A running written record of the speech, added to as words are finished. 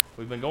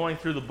We've been going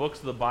through the books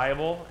of the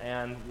Bible,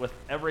 and with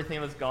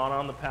everything that's gone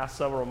on the past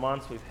several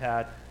months,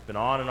 been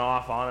on and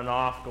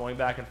off, going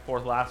back and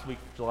forth. Last week,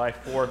 July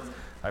 4th,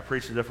 I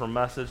preached a different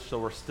message, so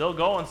we're still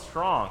going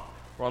strong.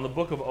 We're on the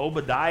book of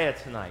Obadiah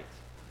tonight.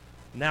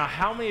 Now,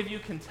 how many of you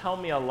can tell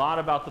me a lot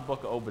about the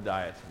book of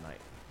Obadiah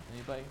tonight?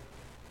 Anybody?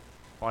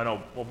 Well, I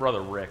know, Brother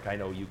Rick, I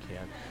know you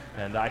can.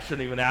 And I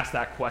shouldn't even ask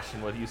that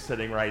question with you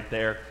sitting right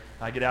there.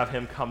 I could have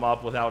him come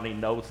up without any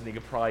notes, and he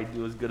could probably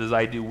do as good as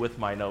I do with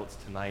my notes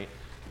tonight.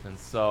 And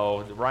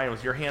so, Ryan,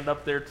 was your hand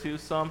up there too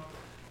some?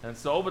 And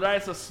so Obadiah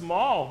is a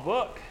small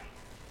book.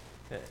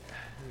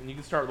 And you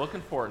can start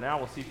looking for it now.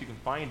 We'll see if you can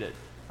find it.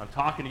 I'm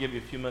talking to give you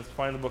a few minutes to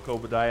find the book of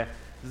Obadiah.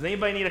 Does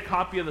anybody need a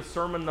copy of the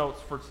sermon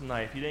notes for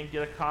tonight? If you didn't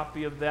get a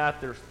copy of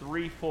that, there's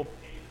 3 full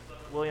pages of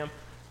it, William.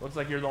 Looks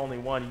like you're the only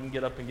one. You can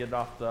get up and get it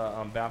off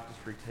the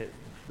baptistry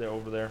there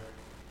over there.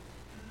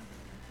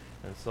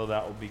 And so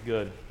that will be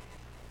good.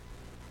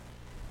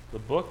 The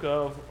book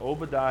of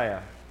Obadiah.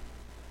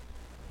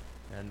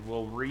 And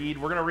we're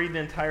going to read the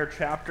entire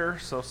chapter.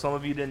 So if some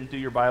of you didn't do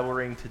your Bible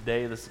reading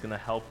today, this is going to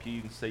help you.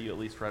 You can say you at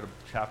least read a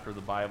chapter of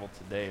the Bible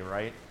today,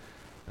 right?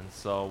 And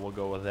so we'll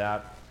go with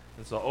that.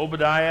 And so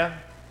Obadiah,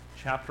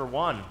 chapter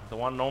 1, the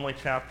one and only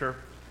chapter.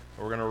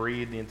 We're going to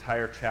read the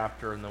entire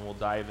chapter, and then we'll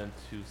dive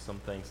into some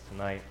things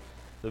tonight.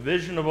 The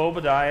vision of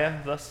Obadiah,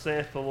 thus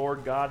saith the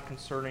Lord God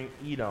concerning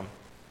Edom.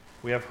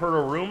 We have heard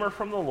a rumor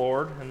from the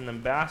Lord, and an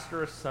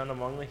ambassador is sent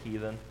among the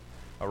heathen.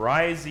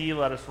 Arise ye,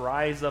 let us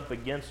rise up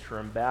against her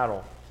in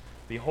battle.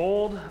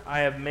 Behold, I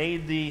have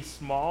made thee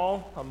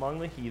small among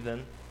the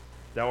heathen.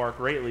 Thou art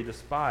greatly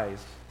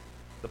despised.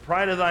 The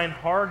pride of thine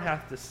heart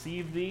hath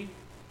deceived thee.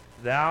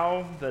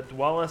 Thou that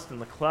dwellest in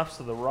the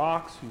clefts of the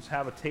rocks, whose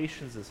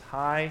habitations is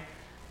high,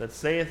 that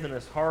saith in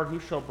his heart,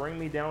 who shall bring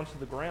me down to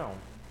the ground?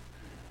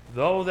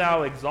 Though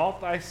thou exalt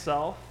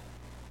thyself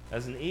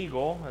as an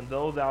eagle, and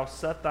though thou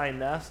set thy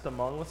nest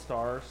among the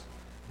stars,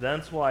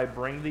 thence will I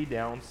bring thee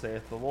down,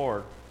 saith the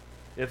Lord.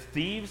 If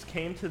thieves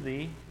came to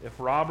thee, if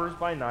robbers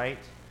by night,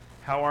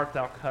 how art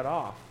thou cut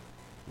off?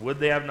 Would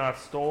they have not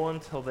stolen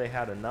till they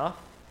had enough?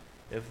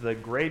 If the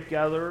grape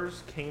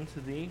gatherers came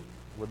to thee,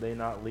 would they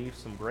not leave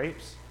some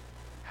grapes?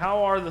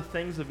 How are the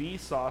things of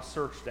Esau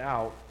searched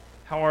out?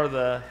 How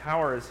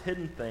are his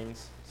hidden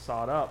things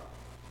sought up?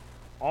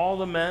 All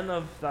the men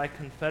of thy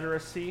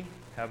confederacy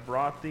have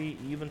brought thee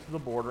even to the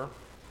border.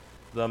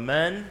 The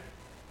men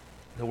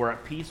that were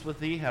at peace with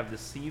thee have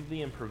deceived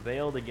thee and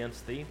prevailed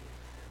against thee,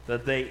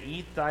 that they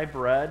eat thy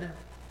bread,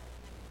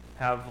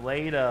 have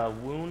laid a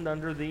wound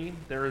under thee.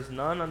 There is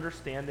none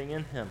understanding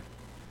in him.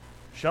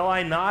 Shall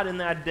I not in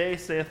that day,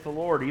 saith the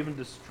Lord, even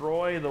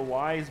destroy the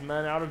wise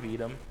men out of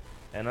Edom,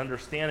 and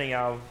understanding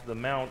out of the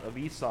mount of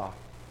Esau?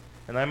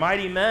 And thy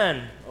mighty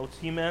men, O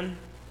Teman,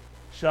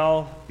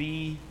 shall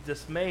be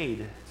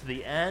dismayed, to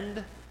the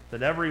end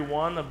that every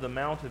one of the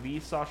mount of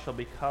Esau shall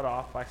be cut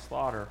off by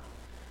slaughter.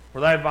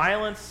 For thy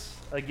violence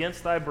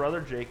against thy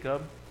brother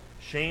Jacob,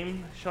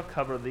 shame shall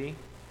cover thee,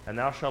 and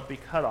thou shalt be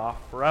cut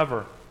off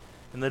forever.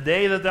 In the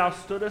day that thou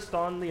stoodest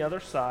on the other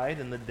side,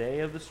 in the day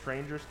of the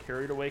strangers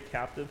carried away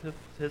captive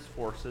his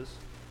forces,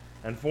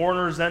 and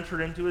foreigners entered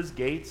into his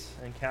gates,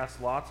 and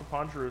cast lots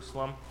upon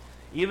Jerusalem,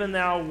 even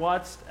thou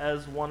wast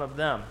as one of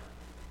them.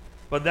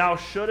 But thou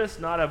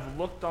shouldest not have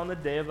looked on the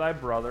day of thy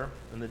brother,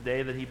 in the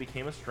day that he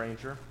became a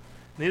stranger.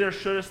 Neither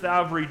shouldest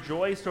thou have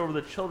rejoiced over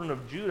the children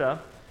of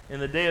Judah in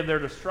the day of their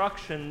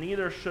destruction,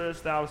 neither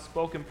shouldest thou have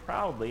spoken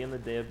proudly in the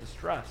day of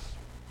distress.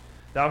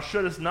 Thou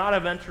shouldest not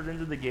have entered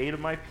into the gate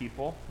of my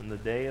people in the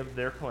day of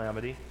their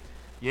calamity.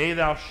 Yea,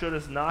 thou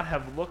shouldest not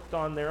have looked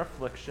on their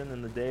affliction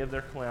in the day of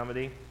their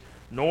calamity,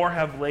 nor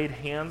have laid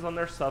hands on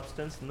their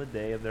substance in the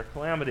day of their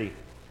calamity.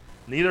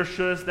 Neither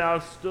shouldest thou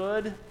have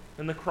stood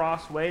in the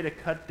crossway to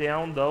cut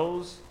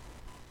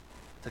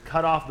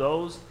off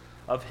those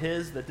of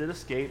his that did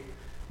escape.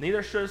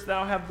 Neither shouldest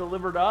thou have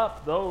delivered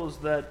up those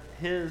of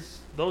his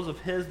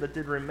that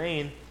did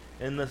remain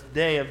in this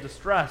day of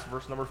distress.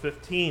 Verse number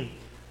 15.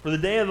 For the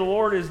day of the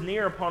Lord is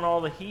near upon all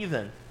the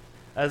heathen.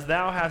 As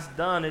thou hast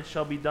done, it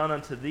shall be done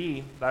unto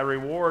thee. Thy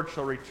reward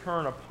shall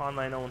return upon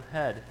thine own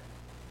head.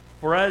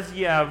 For as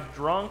ye have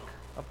drunk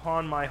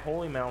upon my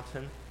holy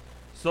mountain,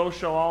 so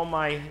shall all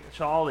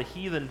the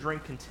heathen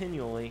drink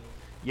continually.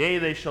 Yea,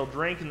 they shall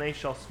drink, and they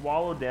shall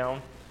swallow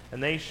down,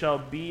 and they shall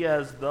be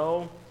as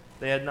though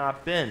they had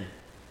not been.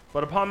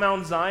 But upon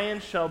Mount Zion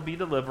shall be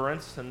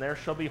deliverance, and there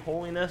shall be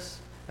holiness,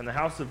 and the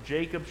house of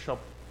Jacob shall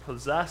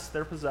possess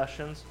their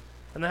possessions.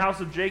 And the house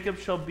of Jacob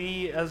shall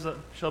be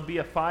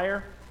a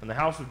fire, and the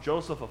house of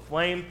Joseph a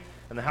flame,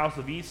 and the house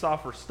of Esau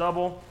for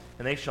stubble,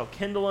 and they shall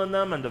kindle in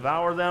them and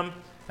devour them.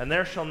 And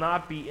there shall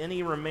not be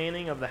any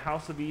remaining of the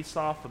house of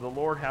Esau, for the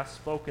Lord hath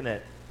spoken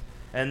it.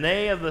 And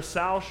they of the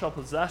south shall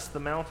possess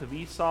the mount of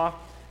Esau,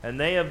 and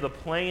they of the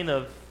plain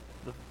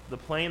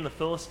the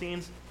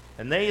Philistines,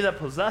 and they that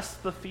possess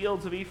the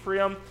fields of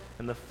Ephraim,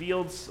 and the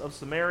fields of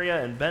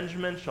Samaria and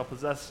Benjamin shall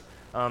possess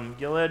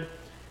Gilead.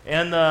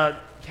 And the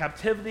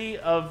captivity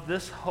of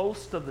this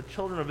host of the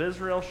children of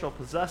Israel shall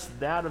possess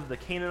that of the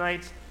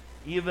Canaanites,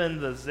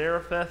 even the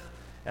Zarephath,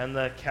 and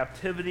the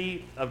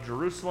captivity of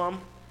Jerusalem,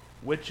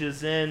 which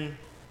is in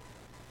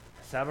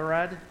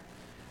Sabarad,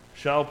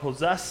 shall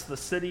possess the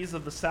cities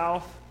of the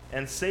south,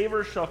 and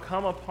savers shall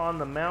come upon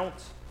the Mount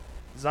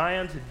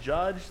Zion to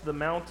judge the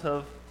Mount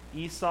of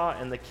Esau,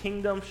 and the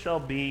kingdom shall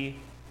be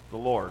the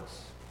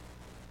Lord's.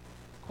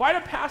 Quite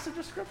a passage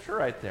of Scripture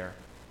right there.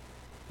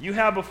 You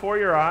have before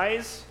your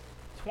eyes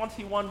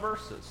 21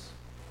 verses.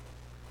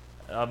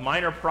 A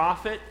minor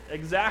prophet,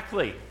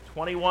 exactly,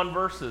 21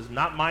 verses.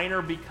 Not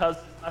minor because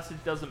the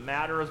message doesn't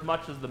matter as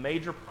much as the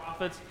major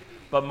prophets,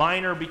 but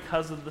minor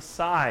because of the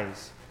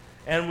size.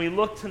 And we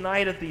look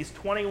tonight at these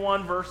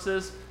 21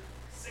 verses,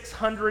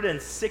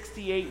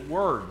 668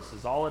 words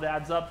is all it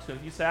adds up to.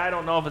 If you say, I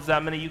don't know if it's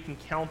that many, you can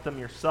count them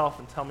yourself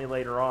and tell me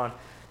later on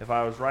if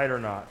I was right or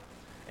not.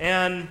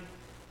 And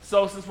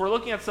so since we're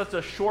looking at such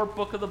a short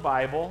book of the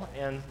Bible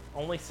and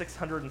only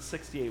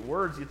 668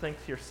 words, you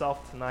think to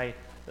yourself tonight,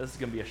 this is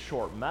going to be a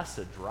short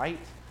message, right?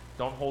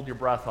 Don't hold your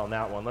breath on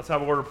that one. Let's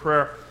have a word of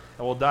prayer,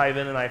 and we'll dive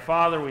in tonight.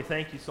 Father, we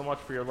thank you so much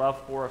for your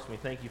love for us. We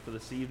thank you for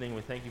this evening.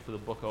 We thank you for the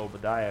book of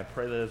Obadiah. I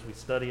pray that as we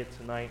study it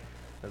tonight,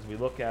 as we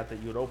look at that,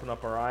 you would open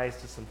up our eyes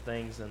to some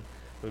things and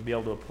we'd be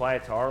able to apply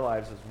it to our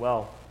lives as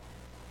well.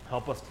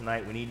 Help us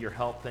tonight. We need your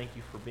help. Thank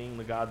you for being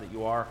the God that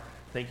you are.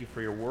 Thank you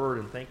for your word,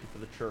 and thank you for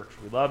the church.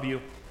 We love you.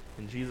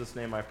 In Jesus'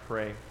 name I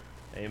pray.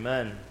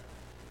 Amen.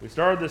 We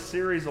started this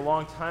series a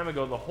long time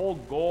ago. The whole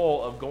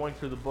goal of going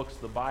through the books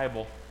of the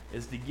Bible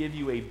is to give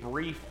you a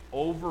brief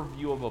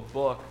overview of a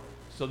book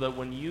so that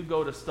when you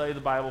go to study the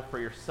Bible for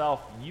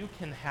yourself, you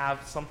can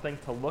have something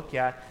to look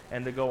at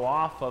and to go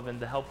off of and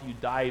to help you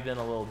dive in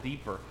a little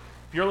deeper.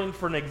 If you're looking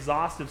for an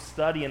exhaustive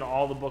study in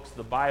all the books of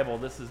the Bible,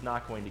 this is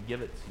not going to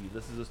give it to you.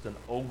 This is just an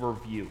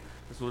overview.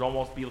 This would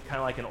almost be kind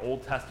of like an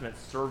Old Testament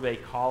survey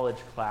college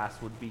class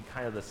would be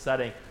kind of the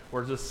setting,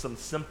 where there's just some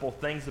simple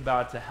things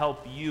about it to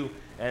help you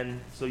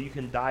and so you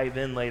can dive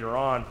in later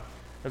on.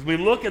 As we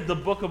look at the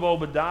book of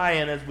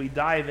Obadiah and as we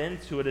dive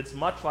into it, it's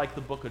much like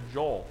the book of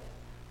Joel.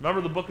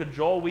 Remember the book of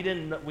Joel? We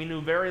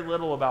knew very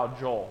little about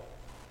Joel.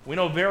 We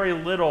know very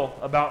little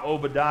about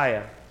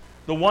Obadiah.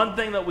 The one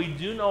thing that we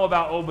do know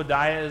about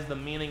Obadiah is the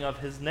meaning of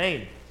his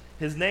name.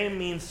 His name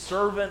means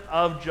servant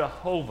of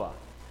Jehovah.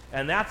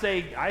 And I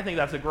think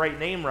that's a great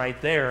name right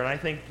there. And I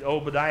think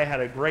Obadiah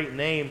had a great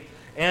name.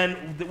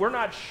 And we're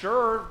not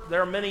sure.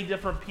 There are many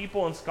different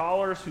people and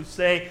scholars who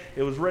say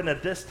it was written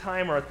at this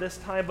time or at this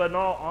time, but in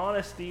all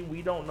honesty,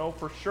 we don't know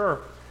for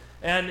sure.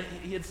 And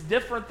it's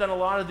different than a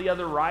lot of the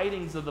other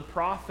writings of the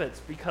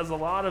prophets, because a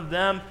lot of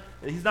them,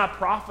 he's not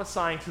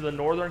prophesying to the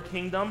northern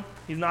kingdom.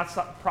 He's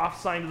not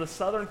prophesying to the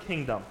southern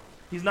kingdom.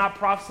 He's not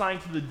prophesying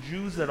to the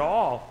Jews at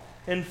all.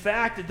 In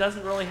fact, it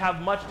doesn't really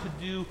have much to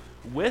do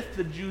with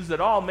the Jews at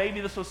all.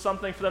 Maybe this was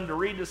something for them to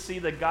read to see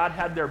that God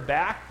had their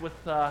back with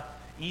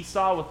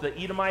Esau, with the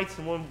Edomites,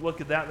 and we'll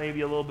look at that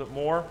maybe a little bit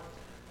more.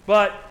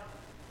 But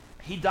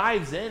he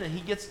dives in and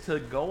he gets to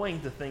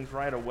going to things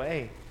right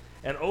away.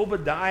 And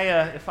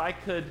Obadiah, if I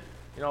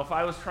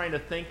was trying to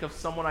think of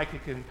someone I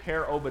could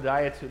compare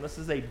Obadiah to, and this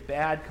is a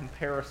bad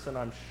comparison,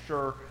 I'm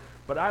sure,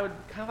 but I would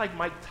kind of like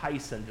Mike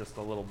Tyson just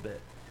a little bit.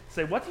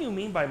 Say, what do you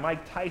mean by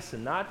Mike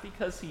Tyson? Not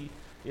because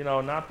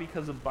not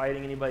because of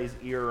biting anybody's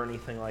ear or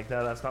anything like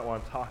that. That's not what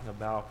I'm talking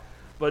about.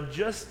 But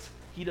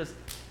he just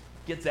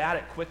gets at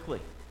it quickly.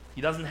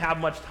 He doesn't have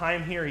much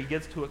time here. He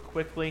gets to it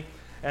quickly.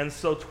 And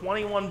so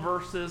 21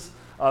 verses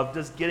of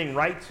just getting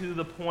right to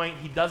the point.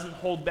 He doesn't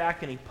hold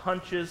back, and he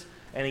punches,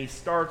 and he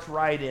starts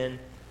right in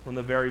from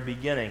the very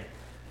beginning.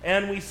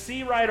 And we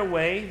see right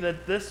away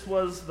that this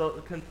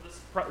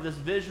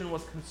vision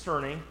was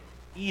concerning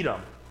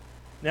Edom.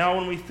 Now,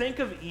 when we think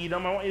of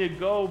Edom, I want you to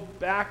go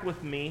back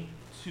with me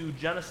to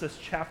Genesis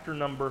chapter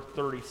number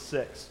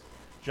 36.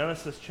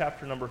 Genesis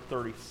chapter number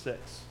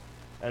 36.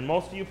 And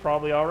most of you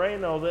probably already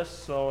know this,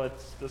 so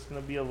it's just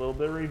going to be a little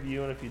bit of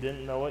review, and if you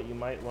didn't know it, you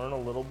might learn a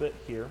little bit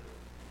here.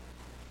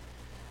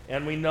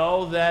 And we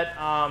know that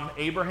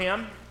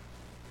Abraham,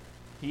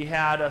 he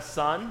had a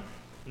son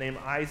named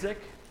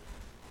Isaac.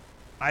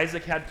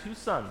 Isaac had two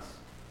sons,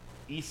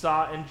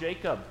 Esau and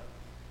Jacob.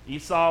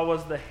 Esau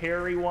was the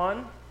hairy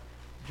one.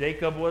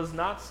 Jacob was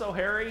not so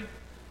hairy.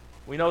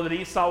 We know that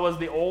Esau was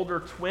the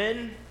older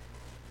twin,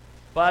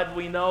 but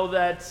we know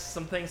that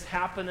some things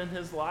happened in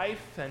his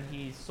life, and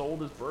he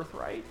sold his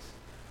birthright.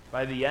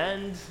 By the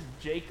end,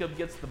 Jacob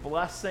gets the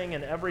blessing,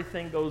 and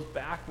everything goes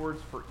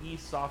backwards for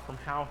Esau from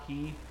how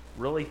he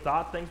really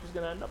thought things was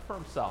going to end up for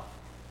himself.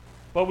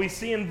 But we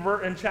see in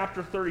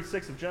chapter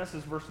 36 of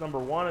Genesis, verse number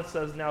 1, it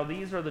says, "Now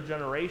these are the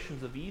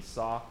generations of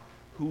Esau,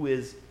 who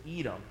is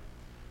Edom."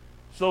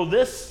 So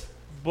this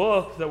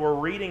book that we're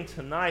reading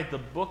tonight, the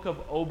book of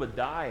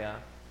Obadiah,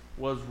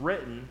 was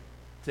written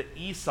to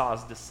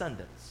Esau's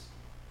descendants,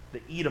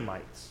 the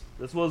Edomites.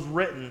 This was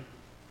written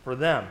for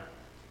them.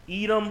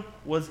 Edom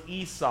was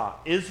Esau.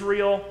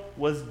 Israel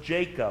was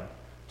Jacob.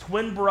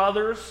 Twin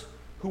brothers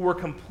who were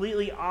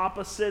completely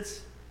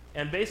opposites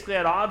and basically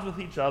at odds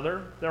with each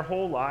other their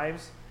whole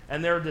lives,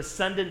 and their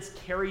descendants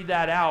carried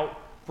that out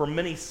for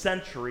many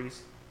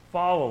centuries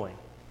following.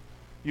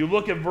 You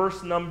look at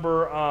verse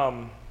number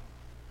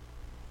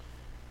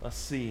Let's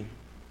see.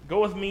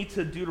 Go with me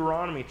to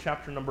Deuteronomy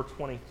chapter number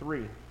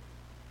 23.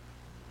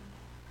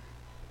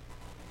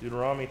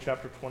 Deuteronomy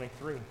chapter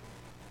 23.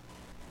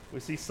 We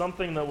see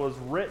something that was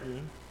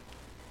written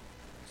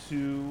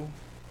to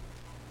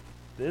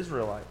the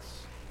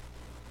Israelites.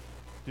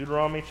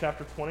 Deuteronomy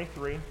chapter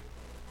 23.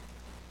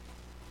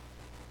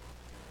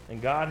 And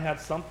God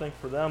had something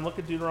for them. Look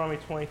at Deuteronomy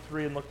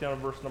 23 and look down at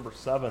verse number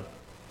 7.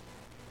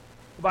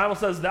 The Bible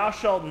says, "Thou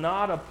shalt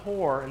not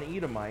abhor an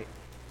Edomite,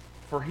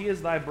 for he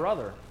is thy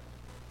brother.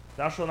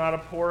 Thou shalt not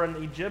abhor an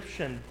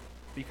Egyptian,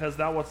 because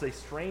thou wast a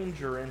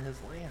stranger in his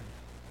land."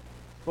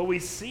 But we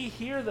see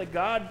here that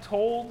God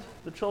told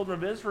the children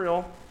of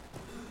Israel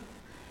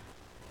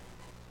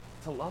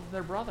to love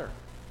their brother.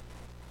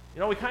 You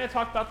know, we kind of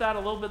talked about that a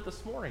little bit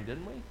this morning,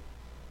 didn't we?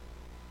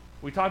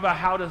 We talked about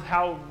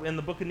how in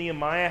the book of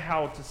Nehemiah,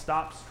 how to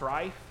stop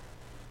strife.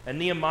 And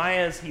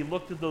Nehemiah, as he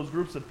looked at those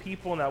groups of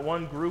people, and that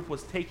one group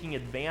was taking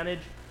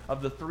advantage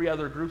of the three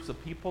other groups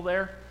of people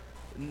there,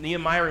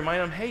 Nehemiah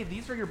reminded them, hey,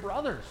 these are your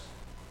brothers.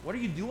 What are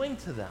you doing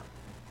to them?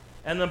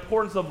 And the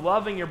importance of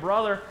loving your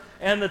brother.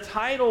 And the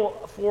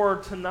title for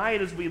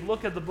tonight, as we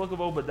look at the book of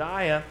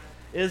Obadiah,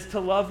 is To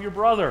Love Your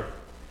Brother.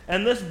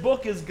 And this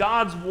book is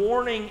God's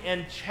warning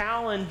and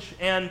challenge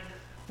and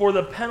for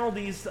the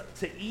penalties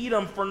to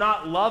Edom for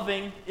not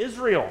loving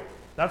Israel.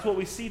 That's what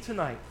we see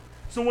tonight.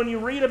 So when you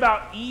read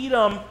about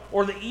Edom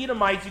or the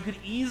Edomites, you could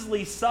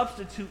easily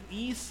substitute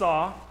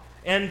Esau.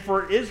 And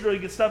for Israel, you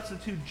could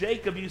substitute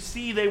Jacob. You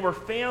see they were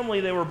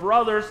family, they were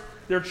brothers.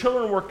 Their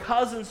children were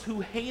cousins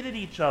who hated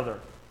each other.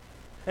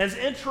 And it's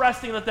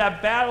interesting that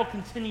that battle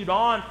continued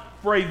on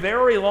for a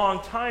very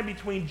long time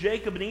between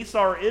Jacob and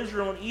Esau, or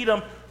Israel and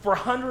Edom, for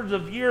hundreds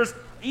of years,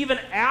 even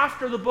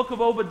after the book of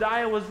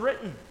Obadiah was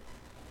written.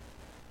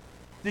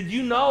 Did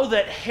you know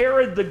that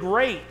Herod the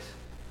Great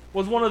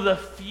was one of the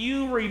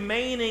few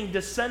remaining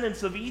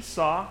descendants of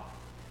Esau,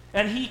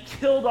 and he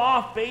killed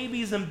off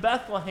babies in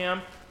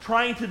Bethlehem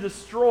trying to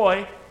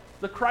destroy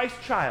the Christ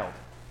child?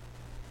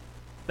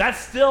 That's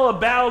still a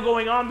battle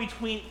going on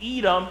between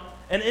Edom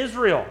and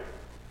Israel.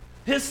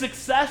 His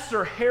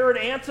successor, Herod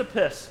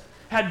Antipas,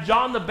 had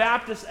John the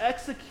Baptist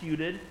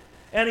executed,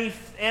 and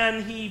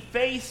he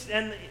faced,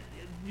 and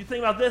you think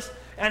about this,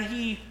 and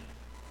he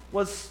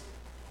was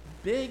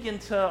big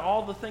into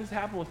all the things that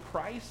happened with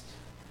Christ.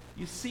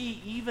 You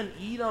see, even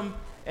Edom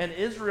and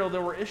Israel,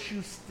 there were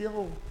issues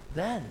still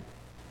then,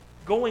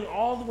 going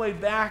all the way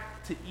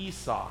back to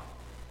Esau.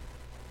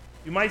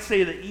 You might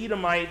say the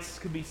Edomites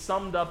could be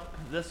summed up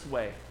this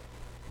way: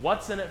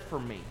 what's in it for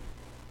me?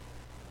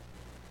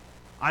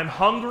 I'm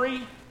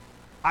hungry.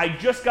 I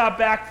just got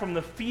back from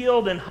the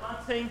field and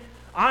hunting.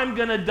 I'm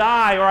going to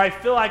die, or I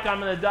feel like I'm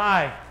going to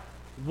die.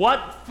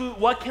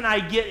 What can I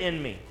get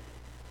in me?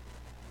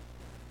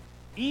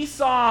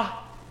 Esau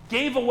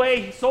gave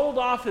away, he sold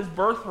off his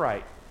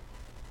birthright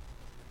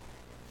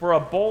for a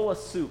bowl of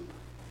soup.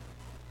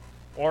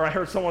 Or I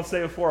heard someone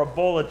say before, a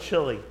bowl of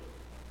chili.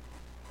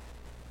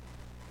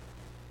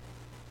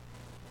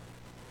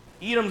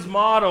 Edom's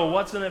motto,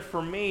 what's in it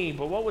for me?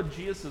 But what would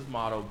Jesus'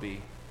 motto be?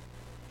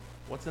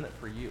 What's in it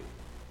for you?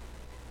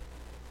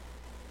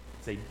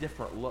 It's a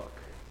different look.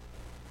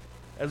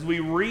 As we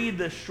read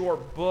this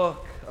short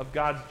book of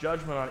God's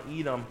judgment on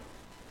Edom,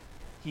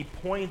 he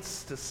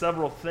points to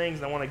several things,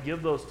 and I want to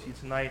give those to you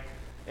tonight.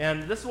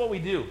 And this is what we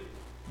do.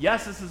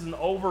 Yes, this is an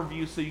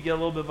overview, so you get a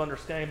little bit of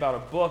understanding about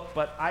a book,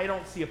 but I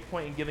don't see a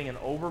point in giving an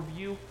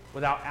overview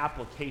without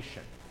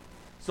application.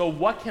 So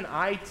what can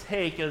I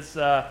take as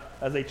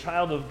a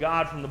child of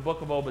God from the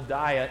book of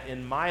Obadiah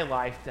in my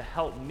life to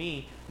help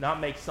me not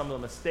make some of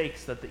the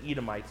mistakes that the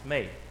Edomites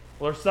made?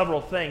 Well, there's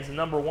several things. And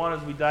number one,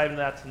 as we dive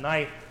into that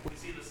tonight, we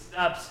see the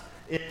steps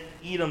in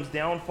Edom's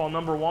downfall.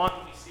 Number one,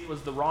 we see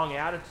was the wrong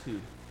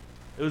attitude.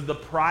 It was the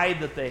pride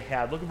that they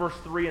had. Look at verse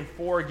 3 and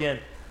 4 again.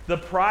 The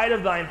pride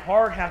of thine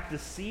heart hath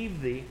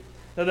deceived thee,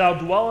 that thou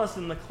dwellest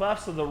in the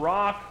clefts of the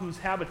rock, whose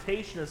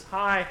habitation is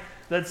high,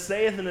 that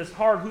saith in his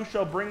heart, who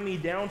shall bring me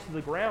down to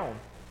the ground?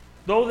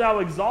 Though thou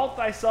exalt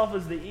thyself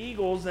as the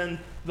eagles, and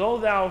though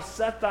thou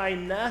set thy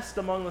nest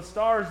among the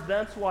stars,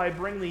 thence will I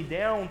bring thee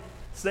down,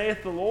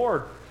 saith the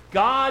Lord.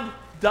 God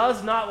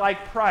does not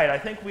like pride. I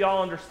think we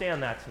all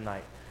understand that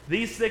tonight.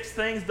 These 6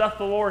 things doth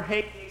the Lord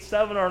hate, these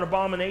 7 are an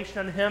abomination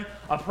unto him.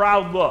 A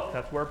proud look,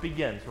 that's where it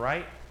begins,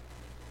 right?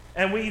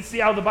 And we see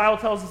how the Bible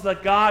tells us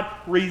that God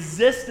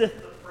resisteth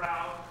the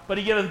proud, but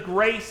he giveth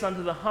grace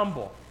unto the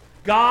humble.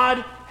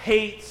 God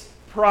hates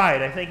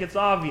pride. I think it's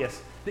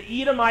obvious.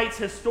 The Edomites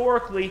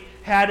historically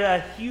had a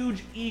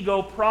huge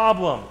ego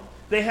problem.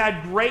 They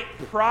had great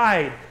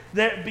pride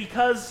that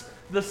because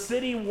the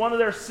city, one of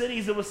their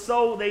cities,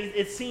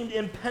 it seemed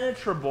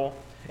impenetrable.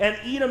 And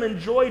Edom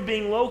enjoyed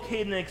being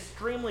located in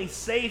extremely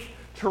safe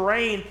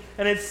terrain.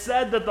 And it's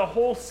said that the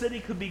whole city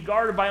could be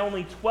guarded by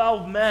only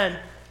 12 men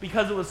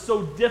because it was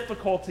so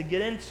difficult to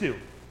get into.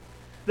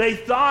 They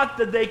thought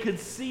that they could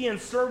see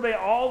and survey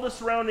all the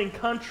surrounding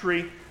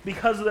country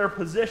because of their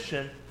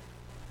position,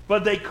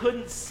 but they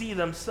couldn't see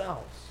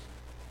themselves.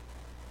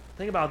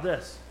 Think about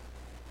this.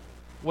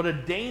 What a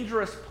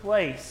dangerous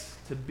place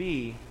to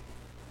be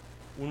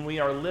when we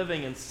are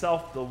living in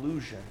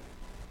self-delusion,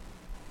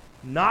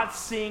 not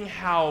seeing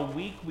how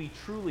weak we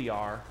truly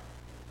are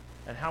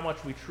and how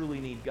much we truly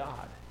need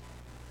God.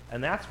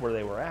 And that's where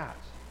they were at.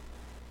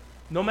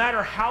 No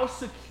matter how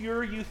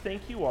secure you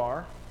think you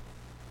are,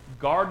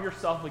 guard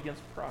yourself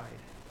against pride.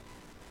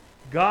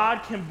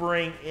 God can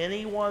bring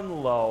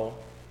anyone low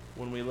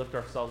when we lift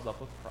ourselves up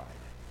with pride.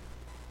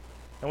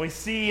 And we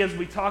see, as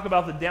we talk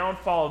about the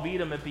downfall of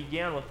Edom, it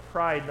began with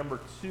pride. Number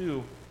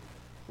 2,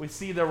 we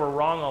see there were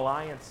wrong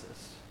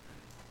alliances.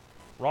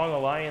 Wrong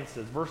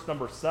alliances. Verse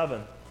number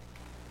 7,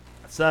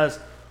 it says,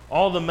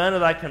 all the men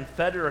of thy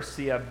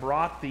confederacy have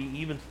brought thee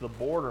even to the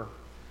border.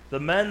 The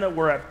men that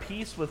were at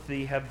peace with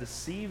thee have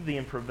deceived thee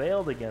and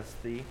prevailed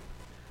against thee,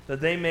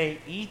 that they may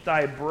eat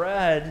thy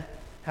bread,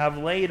 have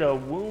laid a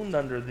wound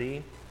under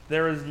thee.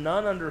 There is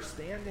none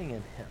understanding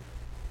in him.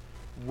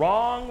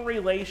 Wrong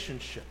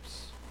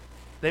relationships.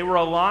 They were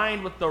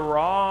aligned with the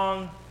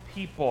wrong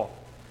people.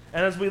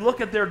 And as we look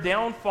at their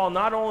downfall,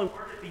 not only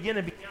where did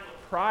it began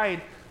with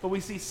pride, but we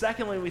see,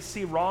 secondly, we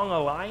see wrong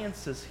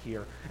alliances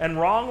here. And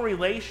wrong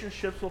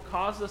relationships will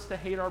cause us to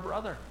hate our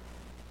brother.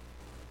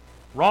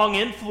 Wrong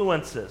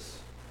influences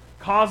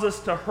cause us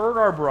to hurt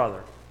our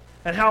brother.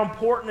 And how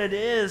important it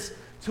is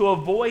to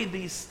avoid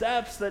these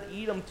steps that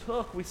Edom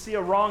took. We see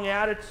a wrong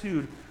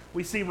attitude.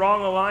 We see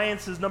wrong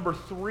alliances. Number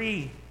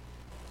 3,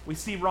 we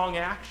see wrong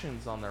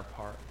actions on their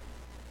part.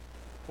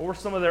 What were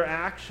some of their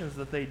actions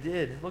that they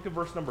did? Look at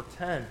verse number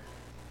 10. It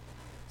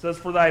says,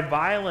 for thy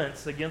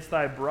violence against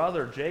thy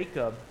brother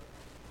Jacob,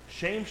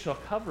 shame shall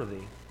cover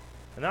thee,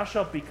 and thou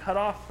shalt be cut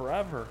off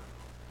forever.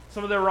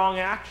 Some of their wrong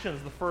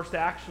actions, the first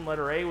action,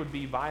 letter A, would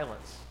be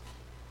violence.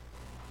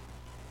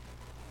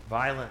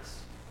 Violence.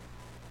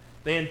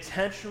 They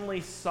intentionally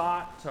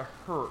sought to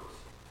hurt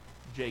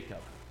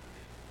Jacob.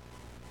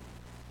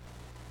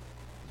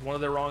 It's one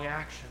of their wrong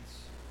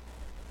actions.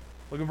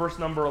 Look at verse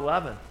number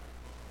 11.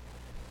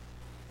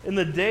 In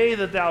the day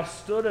that thou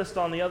stoodest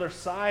on the other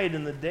side,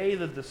 in the day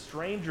that the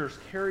strangers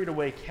carried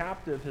away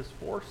captive his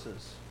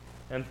forces,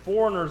 and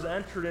foreigners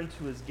entered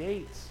into his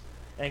gates,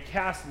 and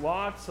cast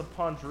lots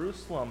upon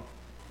Jerusalem,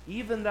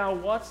 even thou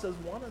wast as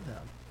one of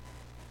them.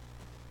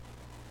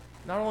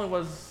 Not only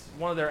was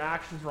one of their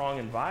actions wrong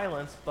in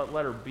violence, but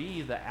letter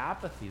B, the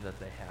apathy that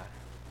they had.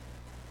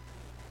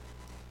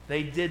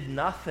 They did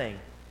nothing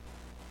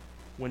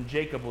when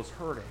Jacob was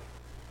hurting.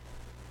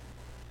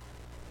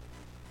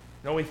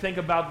 Now we think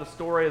about the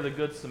story of the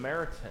Good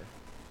Samaritan.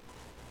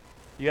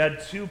 You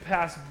had 2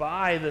 pass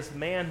by this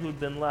man who'd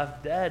been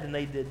left dead, and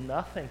they did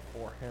nothing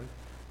for him.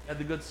 You had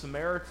the Good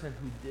Samaritan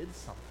who did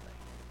something.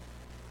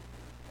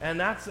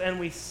 And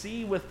we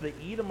see with the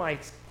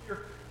Edomites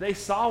here, they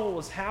saw what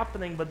was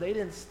happening, but they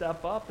didn't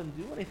step up and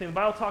do anything. The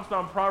Bible talks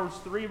about in Proverbs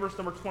 3, verse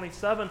number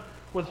 27,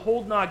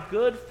 withhold not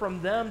good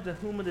from them to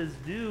whom it is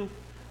due,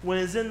 when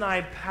it is in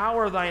thy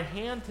power, thine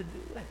hand to do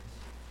it.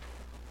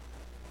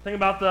 Think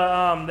about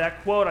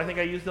that quote. I think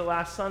I used it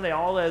last Sunday.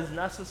 All that is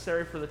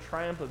necessary for the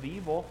triumph of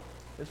evil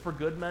is for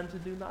good men to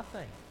do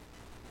nothing.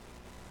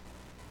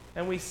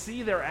 And we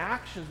see their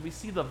actions. We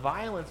see the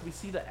violence. We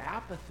see the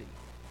apathy.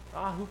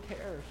 Who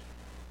cares?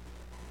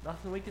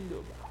 Nothing we can do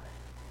about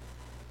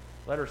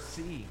it. Letter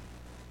C.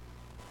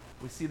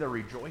 We see the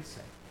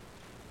rejoicing.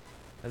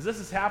 As this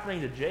is happening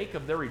to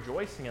Jacob, they're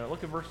rejoicing in it.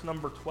 Look at verse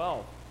number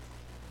 12.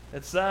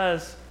 It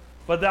says,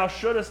 but thou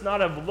shouldest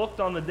not have looked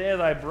on the day of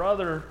thy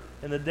brother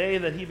in the day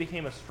that he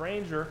became a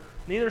stranger,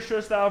 neither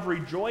shouldest thou have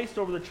rejoiced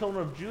over the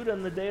children of Judah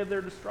in the day of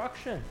their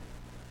destruction.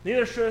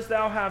 Neither shouldest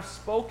thou have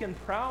spoken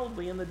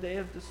proudly in the day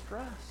of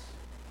distress.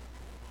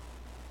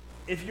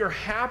 If you're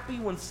happy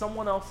when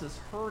someone else is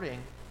hurting,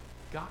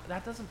 God,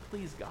 that doesn't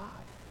please God.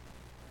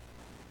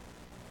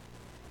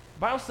 The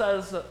Bible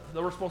says that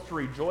we're supposed to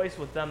rejoice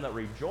with them that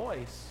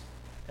rejoice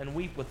and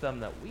weep with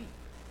them that weep.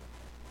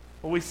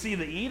 But we see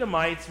the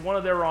Edomites, one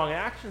of their wrong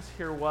actions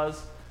here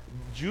was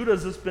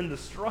Judah's just been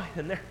destroyed,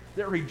 and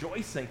they're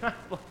rejoicing.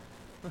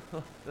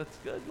 That's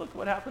good. Look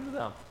what happened to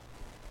them.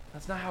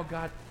 That's not how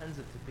God intends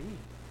it to be.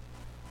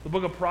 The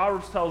book of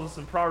Proverbs tells us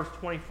in Proverbs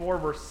 24,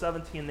 verse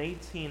 17 and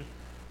 18,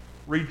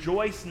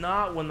 rejoice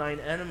not when thine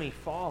enemy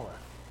falleth,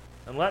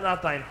 and let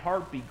not thine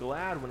heart be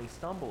glad when he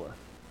stumbleth,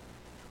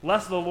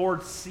 lest the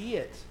Lord see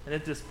it, and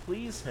it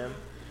displease him,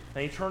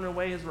 and he turn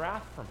away his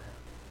wrath from him.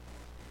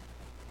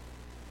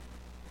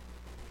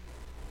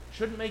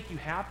 Shouldn't make you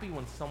happy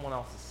when someone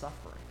else is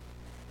suffering.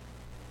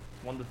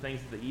 It's one of the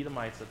things that the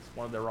Edomites, that's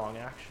one of their wrong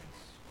actions.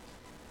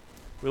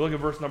 We look at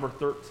verse number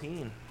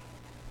 13.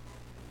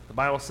 The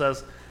Bible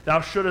says,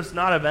 thou shouldest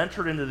not have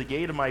entered into the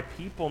gate of my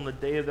people in the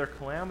day of their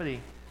calamity.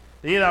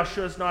 Neither thou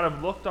shouldest not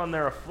have looked on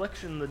their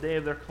affliction in the day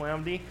of their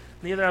calamity.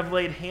 Neither have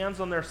laid hands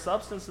on their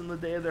substance in the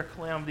day of their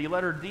calamity.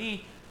 Letter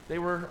D, they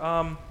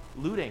were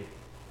looting.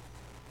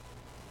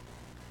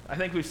 I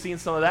think we've seen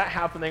some of that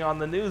happening on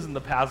the news in the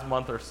past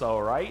month or so,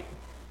 right?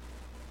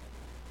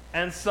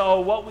 And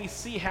so what we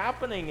see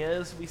happening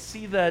is we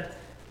see that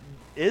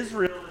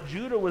Israel,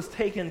 Judah was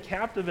taken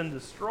captive and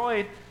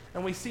destroyed,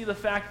 and we see the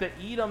fact that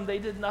Edom, they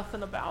did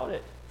nothing about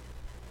it.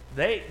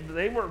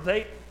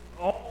 They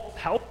all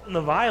helped in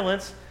the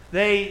violence.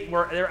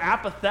 They're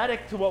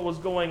apathetic to what was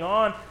going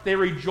on. They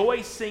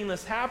rejoiced seeing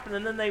this happen,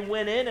 and then they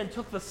went in and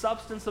took the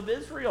substance of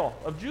Israel,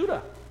 of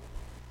Judah.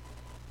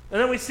 And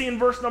then we see in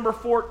verse number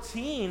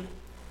 14,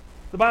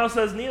 the Bible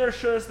says, "Neither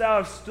shouldest thou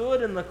have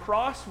stood in the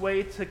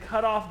crossway to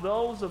cut off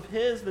those of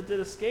his that did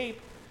escape,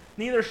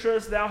 neither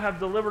shouldest thou have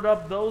delivered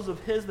up those of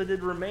his that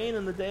did remain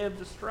in the day of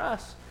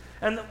distress."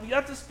 And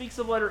that just speaks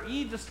of letter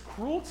E, just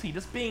cruelty,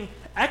 just being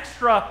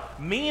extra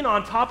mean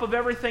on top of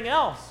everything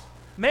else.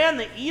 Man,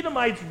 the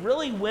Edomites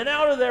really went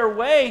out of their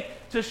way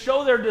to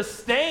show their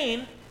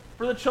disdain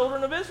for the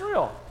children of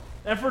Israel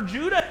and for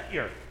Judah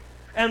here.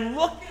 And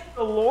look at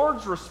the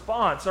Lord's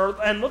response,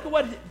 and look at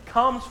what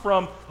comes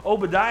from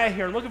Obadiah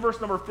here. And look at verse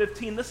number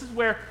 15. This is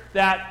where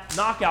that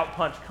knockout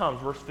punch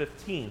comes, verse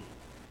 15.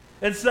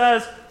 It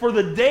says, "For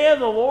the day of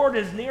the Lord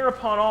is near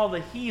upon all the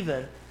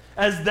heathen.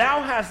 As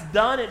thou hast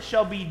done, it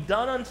shall be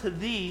done unto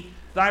thee.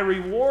 Thy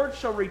reward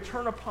shall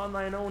return upon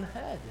thine own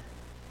head."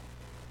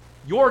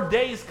 Your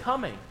day's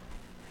coming.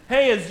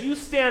 Hey, as you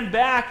stand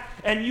back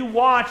and you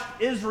watched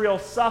Israel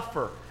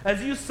suffer,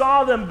 as you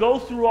saw them go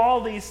through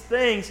all these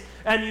things,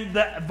 and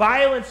the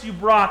violence you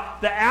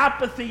brought, the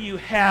apathy you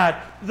had,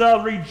 the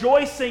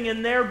rejoicing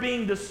in their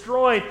being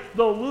destroyed,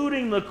 the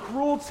looting, the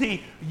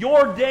cruelty,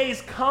 your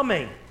day's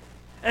coming.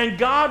 And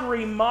God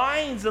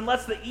reminds and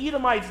lets the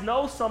Edomites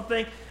know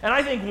something. And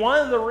I think one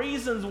of the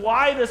reasons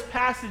why this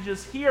passage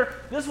is here,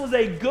 this was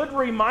a good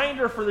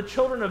reminder for the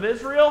children of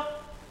Israel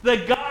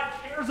that God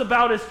cares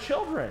about his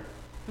children.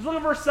 Just look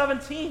at verse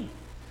 17.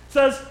 It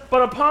says,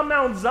 "But upon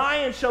Mount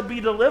Zion shall be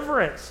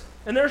deliverance,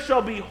 and there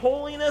shall be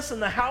holiness,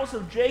 and the house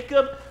of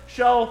Jacob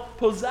shall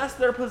possess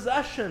their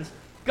possessions."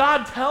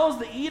 God tells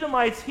the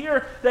Edomites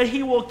here that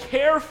he will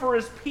care for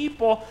his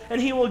people,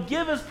 and he will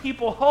give his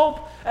people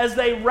hope as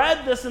they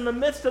read this in the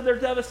midst of their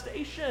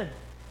devastation.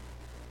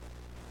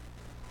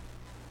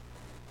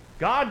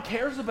 God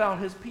cares about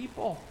his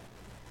people.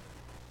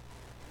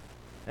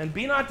 And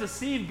be not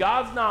deceived,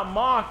 God's not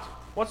mocked.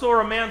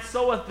 Whatsoever a man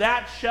soweth,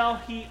 that shall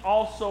he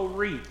also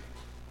reap.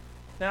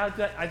 Now,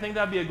 I think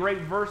that'd be a great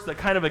verse that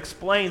kind of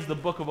explains the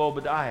book of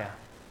Obadiah.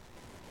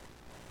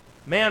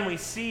 Man, we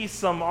see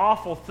some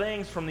awful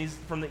things from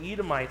the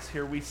Edomites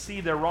here. We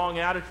see their wrong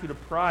attitude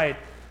of pride.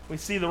 We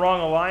see the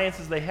wrong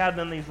alliances they had, and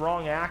then these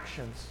wrong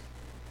actions.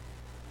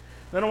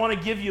 Then I want to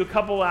give you a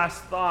couple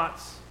last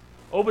thoughts.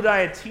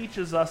 Obadiah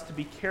teaches us to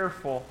be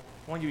careful.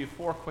 I want to give you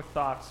 4 quick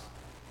thoughts,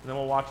 and then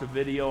we'll watch a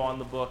video on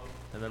the book,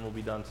 and then we'll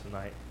be done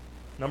tonight.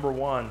 Number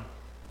 1,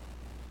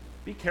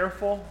 be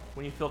careful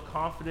when you feel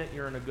confident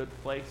you're in a good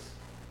place,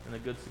 in a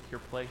good, secure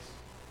place.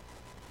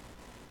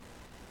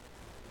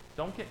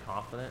 Don't get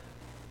confident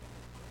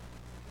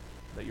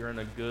that you're in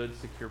a good,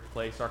 secure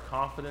place. Our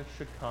confidence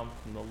should come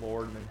from the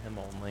Lord and Him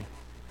only.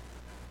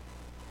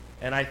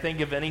 And I think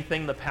if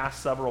anything, the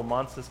past several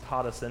months has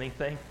taught us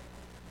anything,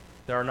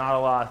 there are not a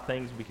lot of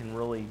things we can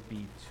really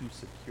be too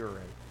secure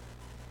in.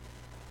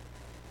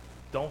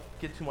 Don't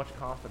get too much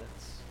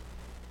confidence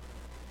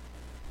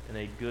in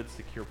a good,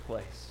 secure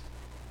place.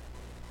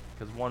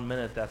 Because one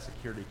minute that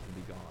security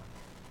can be gone.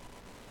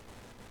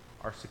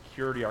 Our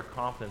security, our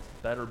confidence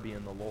better be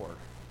in the Lord.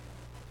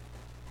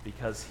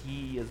 Because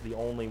He is the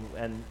only,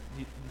 and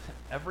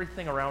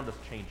everything around us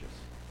changes.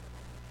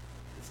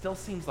 It still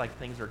seems like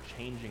things are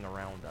changing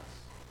around us.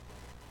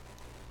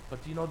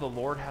 But do you know the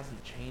Lord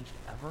hasn't changed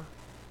ever?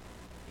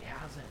 He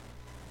hasn't.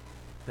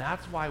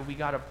 That's why we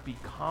got to be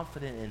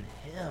confident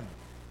in Him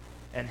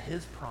and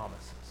His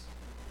promises.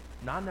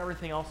 Not in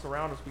everything else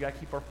around us. We got to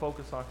keep our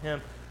focus on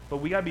Him. But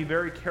we got to be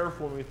very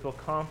careful when we feel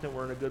confident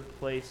we're in a good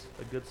place,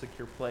 a good,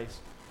 secure place.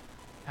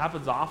 It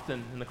happens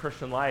often in the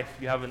Christian life.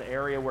 You have an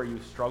area where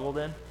you've struggled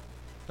in,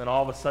 then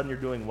all of a sudden you're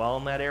doing well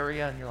in that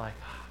area, and you're like,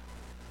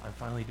 I'm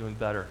finally doing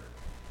better.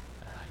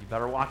 You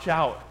better watch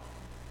out.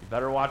 You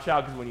better watch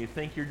out, because when you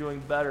think you're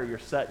doing better, you're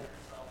setting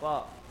yourself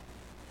up.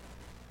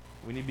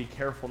 We need to be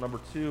careful.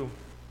 Number 2,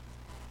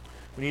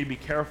 we need to be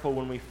careful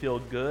when we feel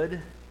good,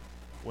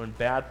 when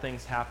bad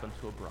things happen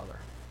to a brother.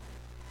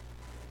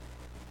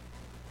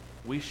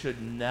 We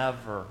should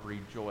never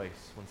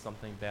rejoice when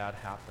something bad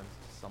happens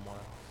to someone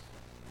else.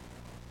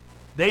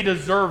 They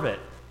deserve it.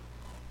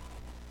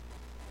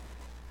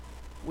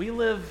 We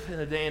live in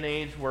a day and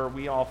age where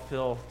we all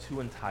feel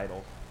too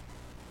entitled.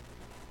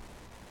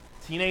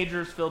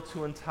 Teenagers feel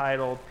too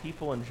entitled.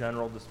 People in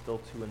general just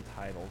feel too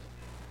entitled.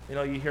 You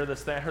know, you hear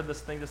this thing. I heard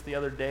this thing just the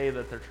other day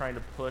that they're trying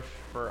to push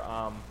for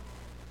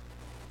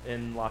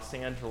in Los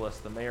Angeles.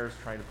 The mayor's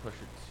trying to push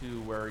it too,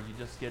 where you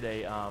just get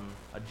a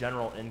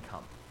general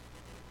income,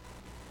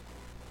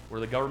 where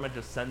the government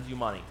just sends you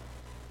money.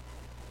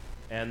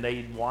 And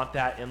they want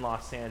that in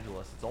Los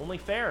Angeles. It's only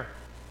fair.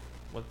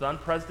 With the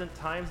unprecedented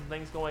times and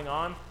things going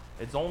on,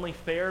 it's only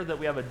fair that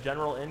we have a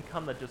general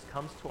income that just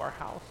comes to our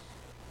house.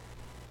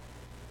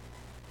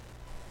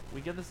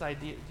 We get this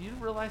idea. Do you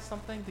realize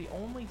something? The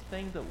only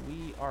thing that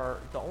we are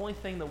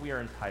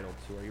entitled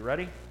to. Are you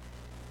ready?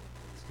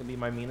 It's going to be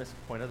my meanest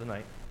point of the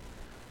night.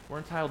 We're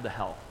entitled to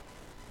hell.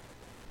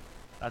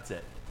 That's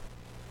it.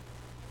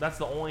 That's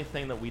the only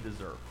thing that we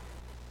deserve.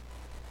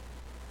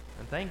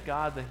 And thank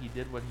God that he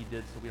did what he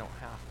did so we don't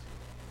have to.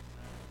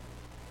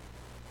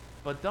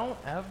 But don't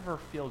ever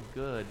feel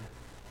good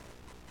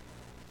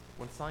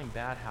when something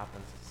bad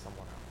happens to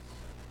someone else.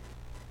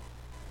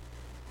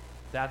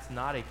 That's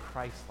not a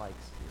Christ-like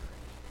spirit.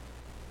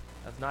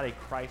 That's not a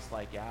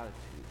Christ-like attitude.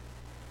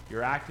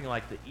 You're acting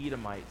like the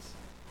Edomites,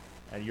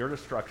 and your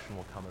destruction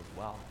will come as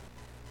well.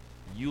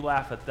 You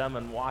laugh at them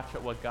and watch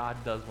at what God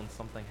does when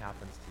something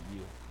happens to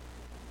you.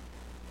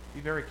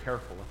 Be very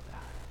careful with that.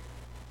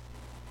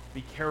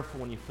 Be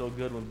careful when you feel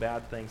good when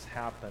bad things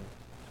happen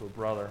to a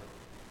brother.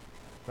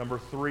 Number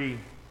 3,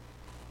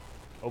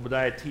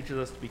 Obadiah teaches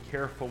us to be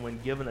careful when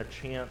given a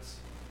chance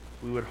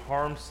we would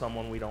harm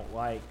someone we don't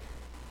like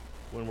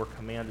when we're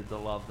commanded to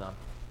love them.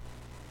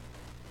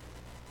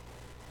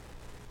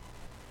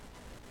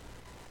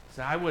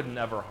 So I would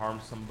never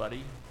harm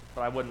somebody,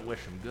 but I wouldn't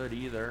wish them good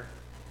either.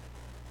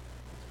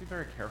 Let's be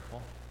very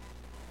careful.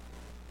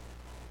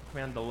 We're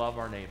commanded to love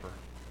our neighbor.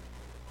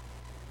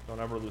 Don't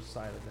ever lose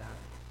sight of that.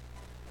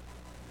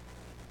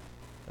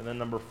 And then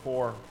number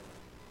 4,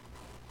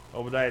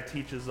 Obadiah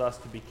teaches us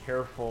to be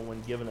careful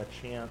when given a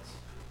chance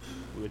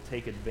we would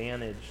take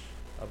advantage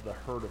of the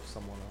hurt of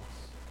someone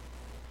else.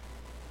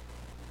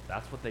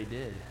 That's what they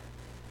did.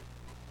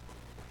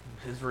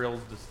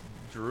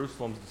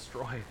 Jerusalem's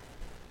destroyed,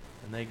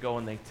 and they go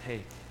and they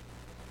take.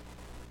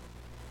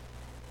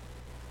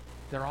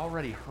 They're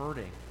already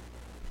hurting.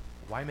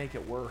 Why make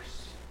it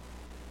worse?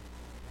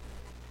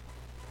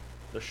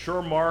 The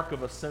sure mark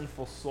of a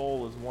sinful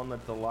soul is one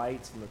that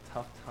delights in the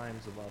tough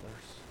times of others.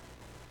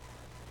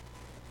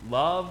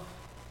 Love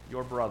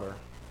your brother.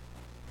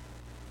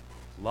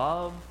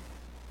 Love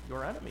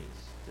your enemies.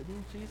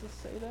 Didn't Jesus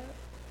say that?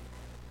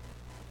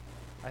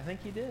 I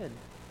think he did.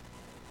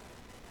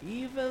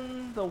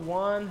 Even the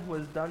one who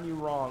has done you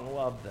wrong,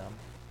 love them.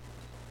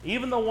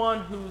 Even the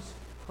one who's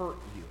hurt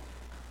you.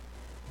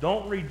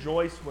 Don't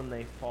rejoice when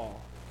they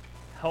fall.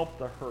 Help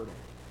the hurting.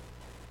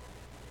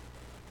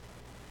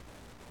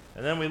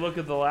 And then we look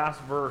at the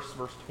last verse,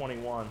 verse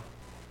 21.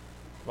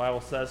 The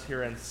Bible says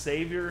here, and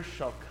saviors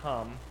shall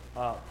come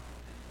up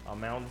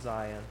on Mount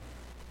Zion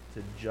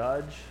to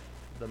judge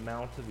the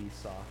mount of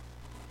Esau,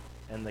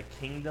 and the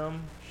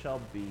kingdom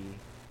shall be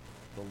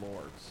the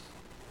Lord's.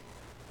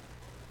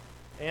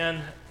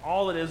 And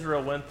all that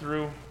Israel went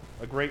through,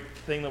 a great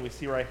thing that we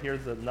see right here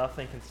is that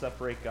nothing can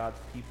separate God's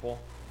people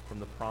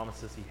from the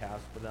promises he has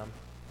for them.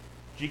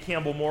 G.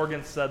 Campbell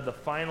Morgan said the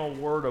final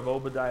word of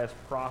Obadiah's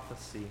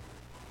prophecy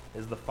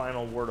is the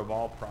final word of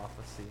all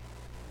prophecy.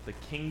 The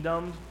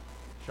kingdom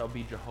shall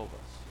be Jehovah's.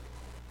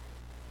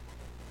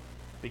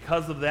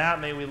 Because of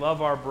that, may we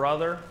love our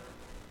brother,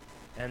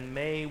 and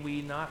may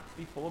we not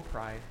be full of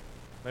pride.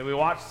 May we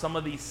watch some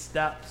of these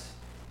steps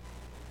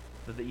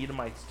that the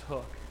Edomites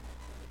took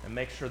and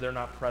make sure they're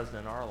not present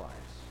in our lives.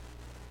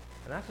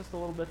 And that's just a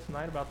little bit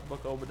tonight about the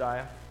book of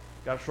Obadiah.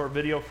 Got a short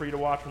video for you to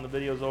watch. When the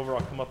video's over,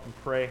 I'll come up and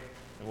pray,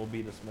 and we'll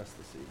be dismissed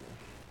this evening.